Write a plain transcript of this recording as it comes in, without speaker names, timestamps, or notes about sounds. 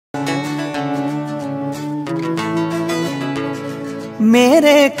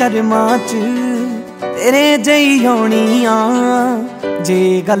मेरे कर्मां च तेरे जई होनी आ। जे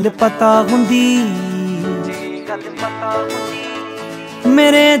गल पता हुंदी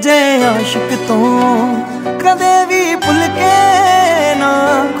मेरे जे आशिक तो कदे भी भुल के ना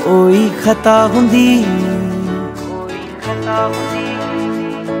कोई खता हुंदी।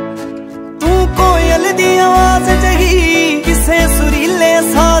 तू कोयल दी आवाज जही किसे सुरीले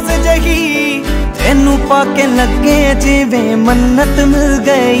साज जही, तेनू पाके लगे जिवें मन्नत मिल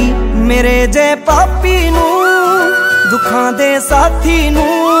गई। मेरे जे पापी नू दुखां दे साथी नू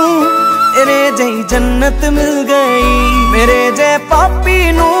तेरे जई जन्नत मिल गई। मेरे जे पापी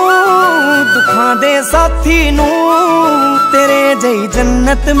नू दुखां दे साथी नू तेरे जई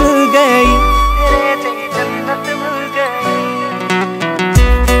जन्नत मिल गई। तेरे जई जन्नत मिल गई।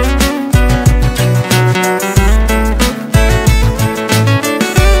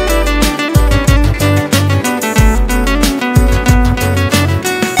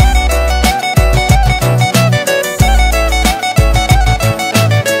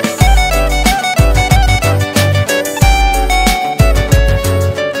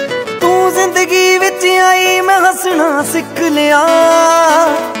 हंसना सिख लिया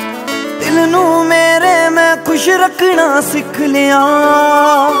दिल नू मेरे मैं खुश रखना सिख लिया।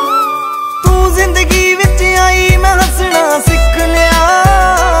 तू जिंदगी विच आई मैं हंसना सिख लिया,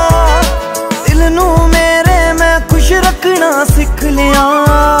 दिल नू मेरे मैं खुश रखना सिख लिया।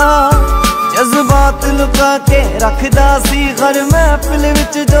 जज्बात लुका के रखदा सी हर महफिल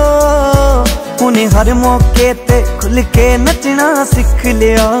विच जो, उन्हें हर मौके ते खुल के नचना सिख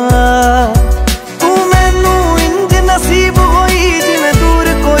लिया। नसीब होई जिवें दूर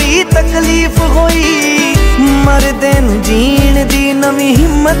कोई तकलीफ होई, मरदे नू जीण दी नवी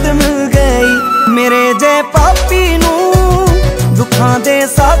हिम्मत मिल गई। मेरे जे पापी नू दुखां दे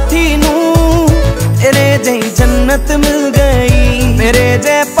साथी नू तेरे जई जन्नत मिल गई। मेरे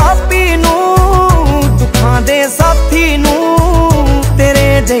जे पापी नू दुखां दे साथी नू तेरे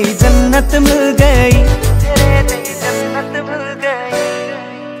जई जन्नत मिल गई। तेरे जई जन्नत मिल गई।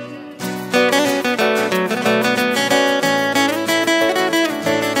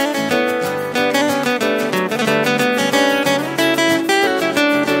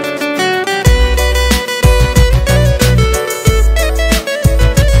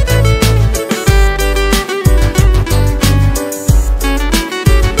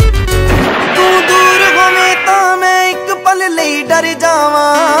 डर जावा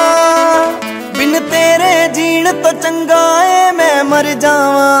बिन तेरे जीण तो चंगा है मैं मर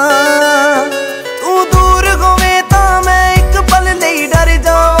जावा। तू दूर होवे तां मैं एक पल लई डर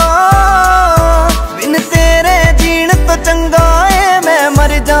जावा, बिन तेरे जीण तो चंगा है मैं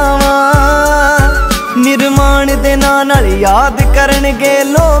मर जावा। निर्माण दे नाल याद करनगे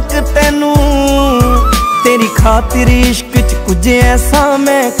लोक तैनू, तेरी खातिर इश्क च कुछ ऐसा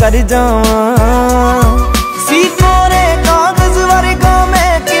मैं कर जावा। सी तोरे कागज वर्गा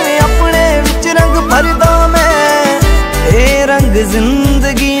मैं किवें अपने विच रंग भरदा मैं, ए रंग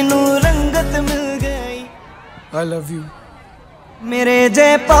जिंदगी नू रंगत मिल गई। I love you। मेरे जे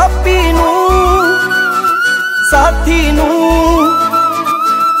पापी नू साथी नू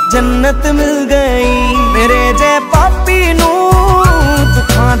जन्नत मिल गई। मेरे जे पापी नू